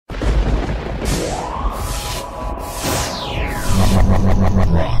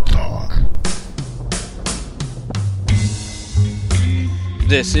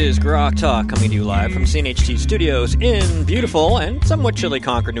This is Grok Talk, coming to you live from CNHT Studios in beautiful and somewhat chilly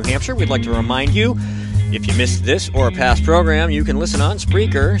Concord, New Hampshire. We'd like to remind you, if you missed this or a past program, you can listen on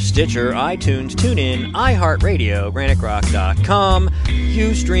Spreaker, Stitcher, iTunes, TuneIn, iHeartRadio, GraniteGrok.com,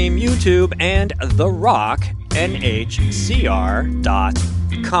 Ustream, YouTube, and The Rock,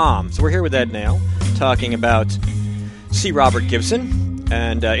 NHCR.com. So we're here with Ed Nail, talking about C. Robert Gibson.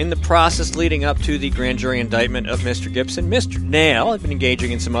 And in the process leading up to the grand jury indictment of Mr. Gibson, Mr. Nail had been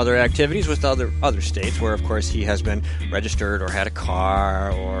engaging in some other activities with other states where, of course, he has been registered or had a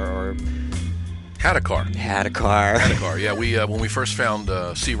car or Had a car. Yeah, when we first found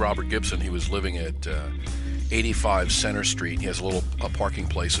C. Robert Gibson, he was living at 85 Center Street. He has a parking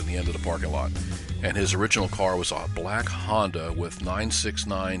place at the end of the parking lot. And his original car was a black Honda with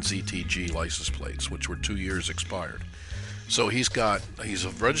 969 ZTG license plates, which were 2 years expired. So he's a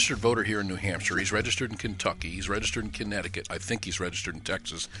registered voter here in New Hampshire. He's registered in Kentucky. He's registered in Connecticut. I think he's registered in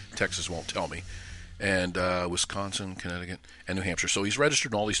Texas. Texas won't tell me. And Wisconsin, Connecticut, and New Hampshire. So he's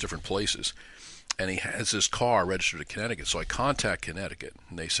registered in all these different places. And he has his car registered in Connecticut. So I contact Connecticut,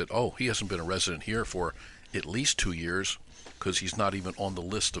 and they said, he hasn't been a resident here for at least 2 years because he's not even on the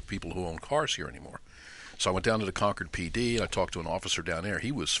list of people who own cars here anymore. So I went down to the Concord PD, and I talked to an officer down there.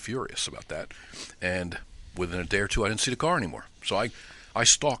 He was furious about that. And within a day or two, I didn't see the car anymore. So I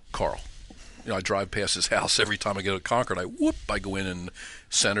stalk Carl. I drive past his house every time I get to Concord. I go in and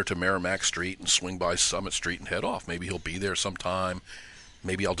center to Merrimack Street and swing by Summit Street and head off. Maybe he'll be there sometime.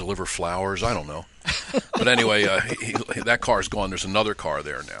 Maybe I'll deliver flowers. I don't know. But anyway, that car's gone. There's another car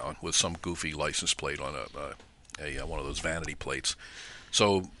there now with some goofy license plate on one of those vanity plates.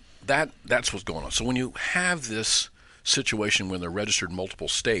 So that's what's going on. So when you have this situation when they're registered in multiple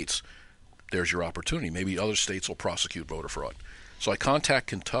states, there's your opportunity. Maybe other states will prosecute voter fraud. So I contact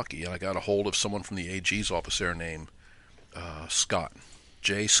Kentucky, and I got a hold of someone from the AG's office there named Scott,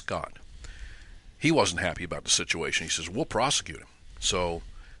 J. Scott. He wasn't happy about the situation. He says, we'll prosecute him. So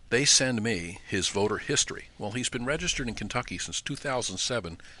they send me his voter history. Well, he's been registered in Kentucky since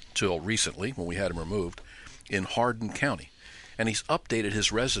 2007 till recently, when we had him removed, in Hardin County. And he's updated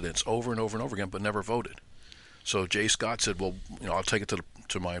his residence over and over and over again, but never voted. So Jay Scott said, well, I'll take it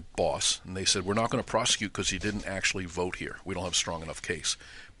to my boss. And they said, we're not going to prosecute because he didn't actually vote here. We don't have a strong enough case.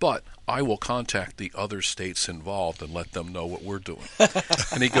 But I will contact the other states involved and let them know what we're doing.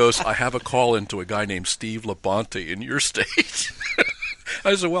 And he goes, I have a call in to a guy named Steve Labonte in your state.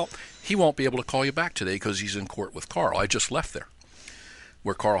 I said, well, he won't be able to call you back today because he's in court with Carl. I just left there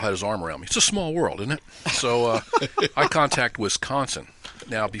where Carl had his arm around me. It's a small world, isn't it? So I contact Wisconsin.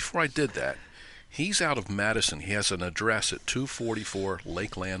 Now, before I did that, he's out of Madison. He has an address at 244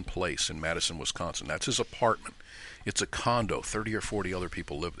 Lakeland Place in Madison, Wisconsin. That's his apartment. It's a condo. 30 or 40 other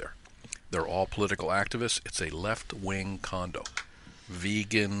people live there. They're all political activists. It's a left-wing condo.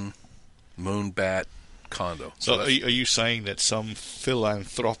 Vegan, moonbat condo. So are you saying that some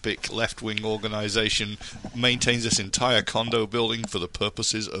philanthropic left-wing organization maintains this entire condo building for the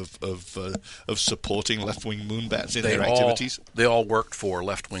purposes of supporting left-wing moonbats in their activities? They all worked for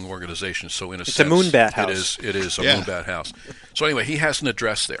left-wing organizations, so in a sense, it's a moonbat house. It is a moonbat house. So anyway, he has an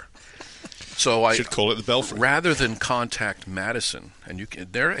address there. So I should call it the Belfry. Rather than contact Madison, and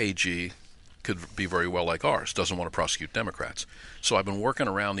their AG could be very well like ours, doesn't want to prosecute Democrats. So I've been working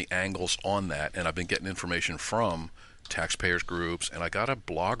around the angles on that, and I've been getting information from taxpayers groups, and I got a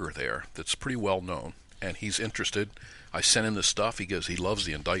blogger there that's pretty well known, and he's interested. I sent him the stuff. He loves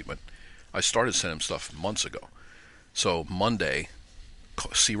the indictment. I started sending him stuff months ago. So Monday,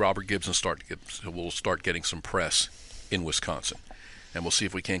 C. Robert Gibson will start getting some press in Wisconsin, and we'll see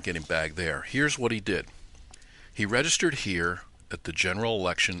if we can't get him bagged there. Here's what he did. He registered here at the general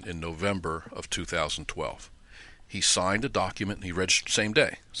election in November of 2012. He signed a document, and he registered the same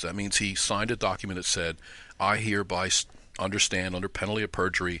day. So that means he signed a document that said, I hereby understand under penalty of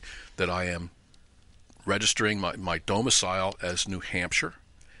perjury that I am registering my domicile as New Hampshire,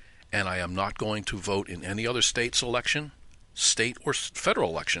 and I am not going to vote in any other state's election, state or federal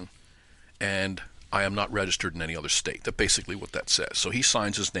election, and I am not registered in any other state. That's basically what that says. So he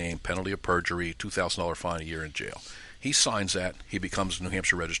signs his name, penalty of perjury, $2,000 fine, a year in jail. He signs that, he becomes a New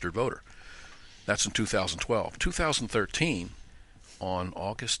Hampshire registered voter. That's in 2012. 2013, on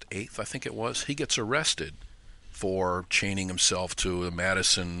August 8th, I think it was, he gets arrested for chaining himself to the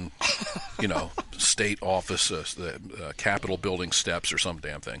Madison, state office, the Capitol building steps or some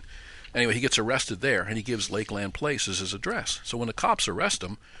damn thing. Anyway, he gets arrested there, and he gives Lakeland Place as his address. So when the cops arrest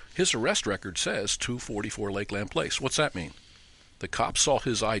him, his arrest record says 244 Lakeland Place. What's that mean? The cops saw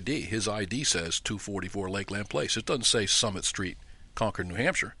his ID. His ID says 244 Lakeland Place. It doesn't say Summit Street, Concord, New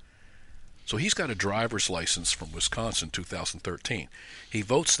Hampshire. So he's got a driver's license from Wisconsin, 2013. He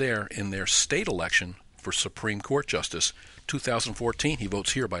votes there in their state election for Supreme Court Justice, 2014. He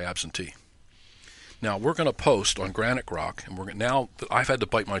votes here by absentee. Now, we're going to post on Granite Grok, and I've had to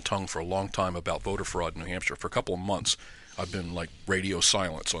bite my tongue for a long time about voter fraud in New Hampshire. For a couple of months, I've been like radio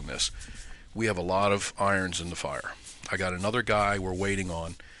silence on this. We have a lot of irons in the fire. I got another guy we're waiting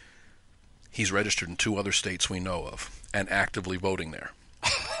on. He's registered in 2 other states we know of and actively voting there.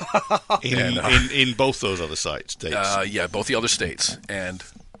 in both those other states? Yeah, both the other states. And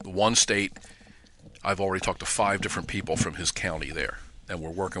one state, I've already talked to 5 different people from his county there, and we're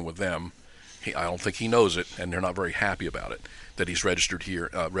working with them. I don't think he knows it, and they're not very happy about it, that he's registered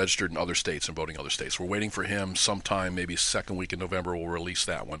here, registered in other states and voting other states. We're waiting for him sometime, maybe second week in November, we'll release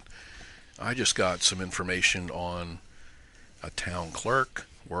that one. I just got some information on a town clerk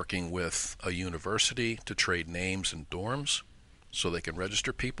working with a university to trade names in dorms so they can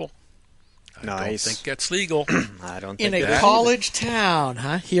register people. I don't think that's legal. I don't think in a college town,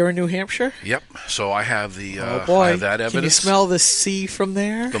 huh? Here in New Hampshire? Yep. So I have the oh boy. I have that evidence. Can you smell the sea from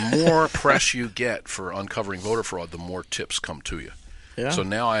there? The more press you get for uncovering voter fraud, the more tips come to you. Yeah. So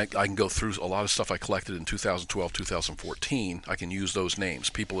now I can go through a lot of stuff I collected in 2012, 2014. I can use those names.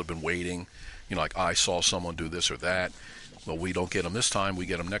 People have been waiting. Like I saw someone do this or that. Well, we don't get them this time. We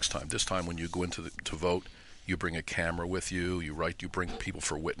get them next time. This time when you go into to vote, you bring a camera with you. You bring people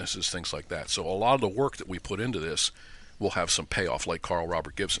for witnesses, things like that. So a lot of the work that we put into this will have some payoff, like Carl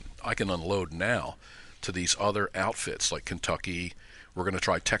Robert Gibson. I can unload now to these other outfits like Kentucky. We're going to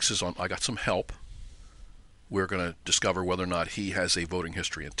try Texas on. I got some help. We're going to discover whether or not he has a voting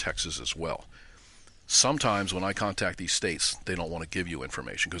history in Texas as well. Sometimes when I contact these states, they don't want to give you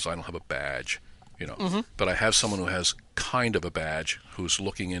information because I don't have a badge, But I have someone who has kind of a badge who's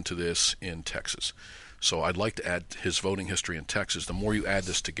looking into this in Texas. So I'd like to add his voting history in Texas. The more you add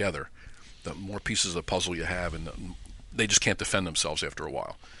this together, the more pieces of the puzzle you have, and they just can't defend themselves after a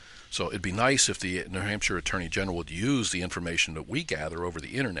while. So it'd be nice if the New Hampshire Attorney General would use the information that we gather over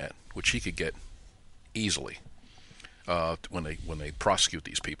the internet, which he could get easily when they prosecute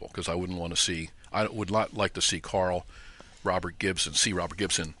these people. Because I would not like to see Robert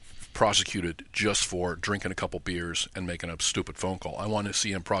Gibson prosecuted just for drinking a couple beers and making a stupid phone call. I want to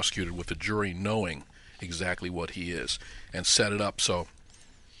see him prosecuted with the jury knowing exactly what he is and set it up so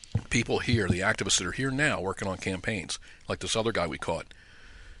people here, the activists that are here now working on campaigns, like this other guy we caught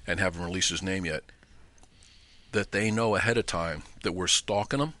and haven't released his name yet, that they know ahead of time that we're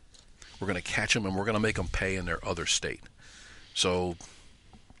stalking them, we're going to catch them, and we're going to make them pay in their other state. So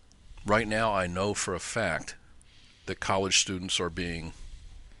right now I know for a fact that college students are being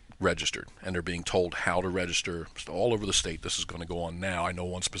registered, and they're being told how to register all over the state. This is going to go on now. I know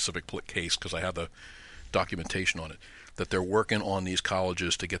one specific case because I have the documentation on it, that they're working on these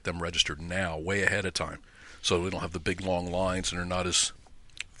colleges to get them registered now, way ahead of time, so we don't have the big long lines and they're not as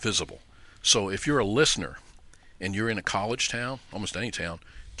visible. So if you're a listener and you're in a college town, almost any town,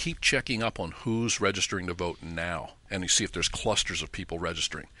 keep checking up on who's registering to vote now, and you see if there's clusters of people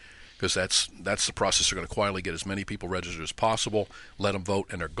registering, because that's the process. They're going to quietly get as many people registered as possible, let them vote,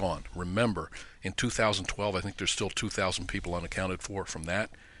 and they're gone. Remember, in 2012, I think there's still 2,000 people unaccounted for from that,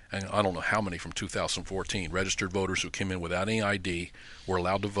 and I don't know how many from 2014, registered voters who came in without any ID, were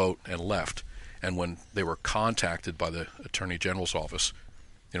allowed to vote, and left. And when they were contacted by the Attorney General's office,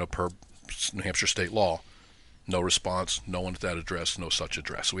 per New Hampshire state law, no response, no one at that address, no such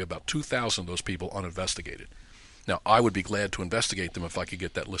address. So we have about 2,000 of those people uninvestigated. Now, I would be glad to investigate them if I could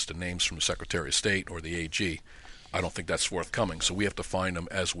get that list of names from the Secretary of State or the AG. I don't think that's forthcoming, so we have to find them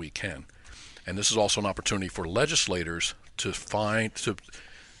as we can. And this is also an opportunity for legislators to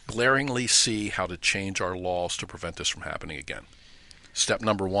glaringly see how to change our laws to prevent this from happening again. Step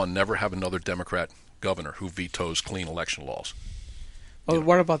number 1, never have another Democrat governor who vetoes clean election laws. Well,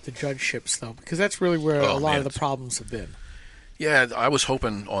 what about the judgeships, though? Because that's really where a lot of the problems have been. Yeah, I was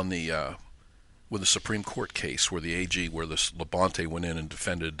hoping on with the Supreme Court case where the AG, where this Labonte went in and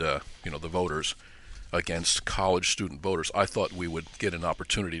defended, the voters against college student voters. I thought we would get an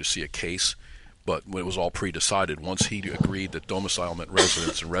opportunity to see a case, but it was all pre-decided. Once he agreed that domicile meant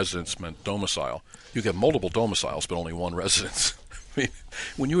residence and residence meant domicile, you get multiple domiciles but only one residence. I mean,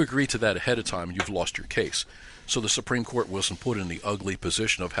 when you agree to that ahead of time, you've lost your case. So the Supreme Court wasn't put in the ugly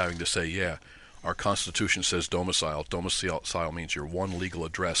position of having to say, yeah, our Constitution says domicile. Domicile means your one legal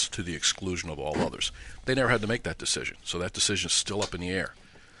address to the exclusion of all others. They never had to make that decision, so that decision is still up in the air.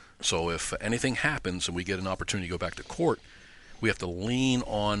 So if anything happens and we get an opportunity to go back to court, we have to lean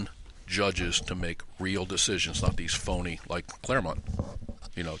on judges to make real decisions, not these phony, like Claremont.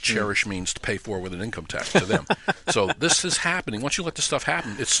 Cherish means to pay for with an income tax to them. So this is happening. Once you let this stuff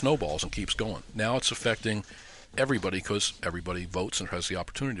happen, it snowballs and keeps going. Now it's affecting everybody because everybody votes and has the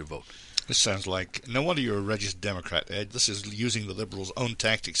opportunity to vote. This sounds like, no wonder you're a registered Democrat, Ed. This is using the Liberals' own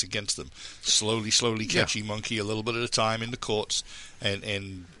tactics against them. Slowly catchy monkey a little bit at a time in the courts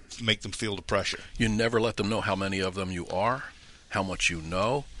and make them feel the pressure. You never let them know how many of them you are, how much you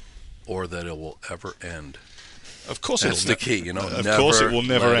know, or that it will ever end. Of course That's the key, Of course it will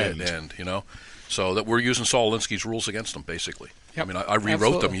never end. So that we're using Saul Alinsky's rules against them, basically. Yep. I mean, I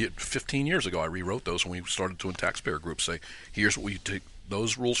rewrote them 15 years ago. I rewrote those when we started doing taxpayer groups. Say, here's what we take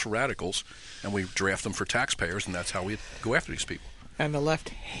those rules for radicals, and we draft them for taxpayers, and that's how we go after these people. And the left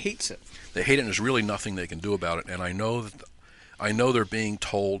hates it. They hate it, and there's really nothing they can do about it. And I know they're being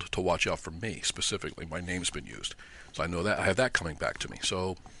told to watch out for me specifically. My name's been used, so I know that I have that coming back to me.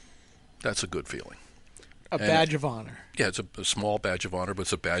 So that's a good feeling. A badge of honor. Yeah, it's a small badge of honor, but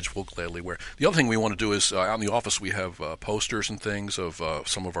it's a badge we'll gladly wear. The other thing we want to do is, out in the office, we have posters and things of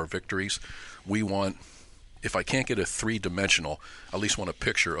some of our victories. We want, if I can't get a three-dimensional, I at least want a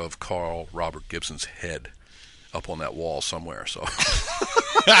picture of Carl Robert Gibson's head up on that wall somewhere. So,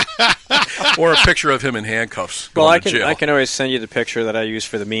 or a picture of him in handcuffs. Well, I can always send you the picture that I use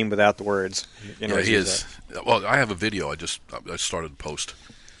for the meme without the words. Yeah, he is. Well, I have a video. I started to post.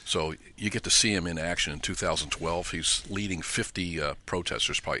 So you get to see him in action in 2012. He's leading 50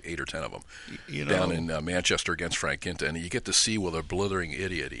 protesters, probably 8 or 10 of them, down in Manchester against Frank Ginta, and you get to see what a blithering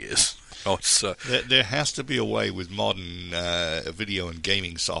idiot he is. There has to be a way with modern video and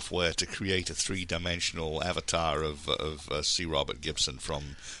gaming software to create a three-dimensional avatar of C. Robert Gibson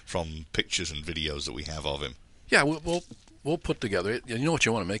from pictures and videos that we have of him. Yeah, we'll put together. You know what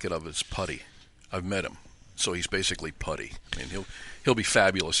you want to make it of is putty. I've met him. So he's basically putty. I mean, he'll be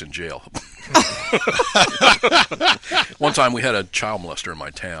fabulous in jail. One time we had a child molester in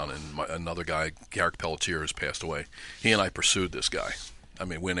my town, and another guy, Garrick Pelletier, has passed away. He and I pursued this guy. I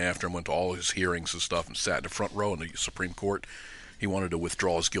mean, went after him, went to all his hearings and stuff, and sat in the front row in the Supreme Court. He wanted to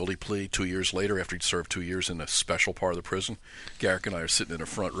withdraw his guilty plea 2 years later after he'd served 2 years in a special part of the prison. Garrick and I are sitting in the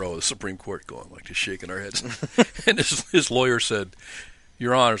front row of the Supreme Court going, like, just shaking our heads. And his lawyer said,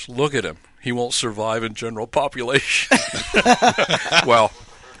 "Your Honors, look at him. He won't survive in general population." Well,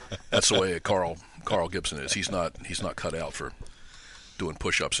 that's the way Carl Gibson is. He's not cut out for doing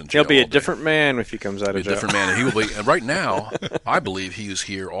push-ups in jail. He'll be a different man if he comes out of jail. A different man, and he will be. And right now, I believe he is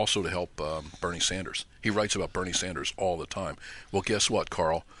here also to help Bernie Sanders. He writes about Bernie Sanders all the time. Well, guess what,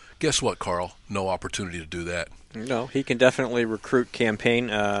 Carl? No opportunity to do that. No, he can definitely recruit campaign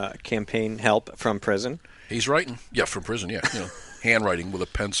help from prison. He's writing, from prison, handwriting with a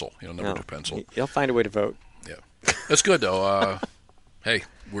pencil, number 2 pencil. He'll find a way to vote. Yeah, that's good though. Hey,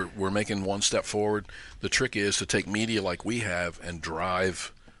 we're making one step forward. The trick is to take media like we have and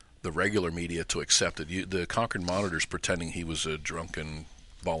drive the regular media to accept it. The Concord Monitor's pretending he was a drunken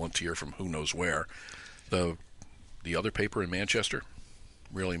volunteer from who knows where. The other paper in Manchester,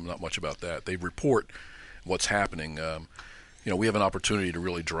 really not much about that. They report what's happening. We have an opportunity to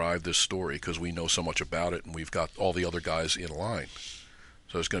really drive this story because we know so much about it, and we've got all the other guys in line.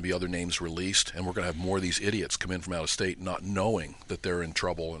 So there's going to be other names released, and we're going to have more of these idiots come in from out of state not knowing that they're in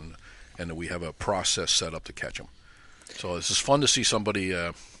trouble, and that we have a process set up to catch them. So this is fun to see somebody,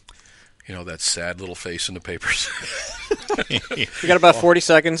 that sad little face in the papers. We got about 40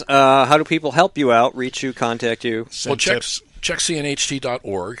 seconds. How do people help you out, reach you, contact you? Well, check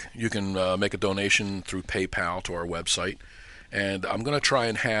cnht.org. You can make a donation through PayPal to our website. And I'm going to try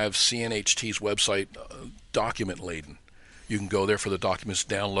and have CNHT's website document-laden. You can go there for the documents,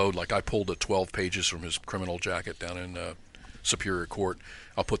 download. Like I pulled the 12 pages from his criminal jacket down in Superior Court.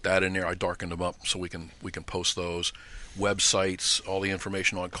 I'll put that in there. I darkened them up so we can post those. Websites, all the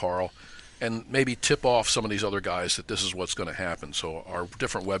information on Carl. And maybe tip off some of these other guys that this is what's going to happen. So our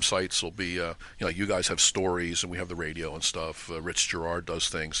different websites will be, you guys have stories, and we have the radio and stuff. Rich Gerard does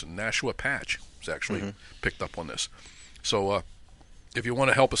things. And Nashua Patch has actually picked up on this. So if you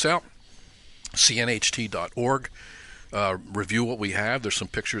want to help us out, cnht.org. Review what we have. There's some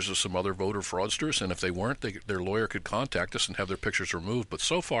pictures of some other voter fraudsters, and if they weren't, their lawyer could contact us and have their pictures removed. But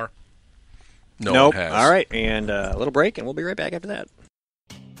so far, no one has. All right, and a little break, and we'll be right back after that.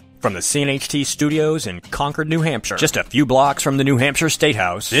 From the CNHT studios in Concord, New Hampshire, just a few blocks from the New Hampshire State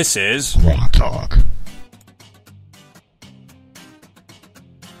House, this is Law Talk.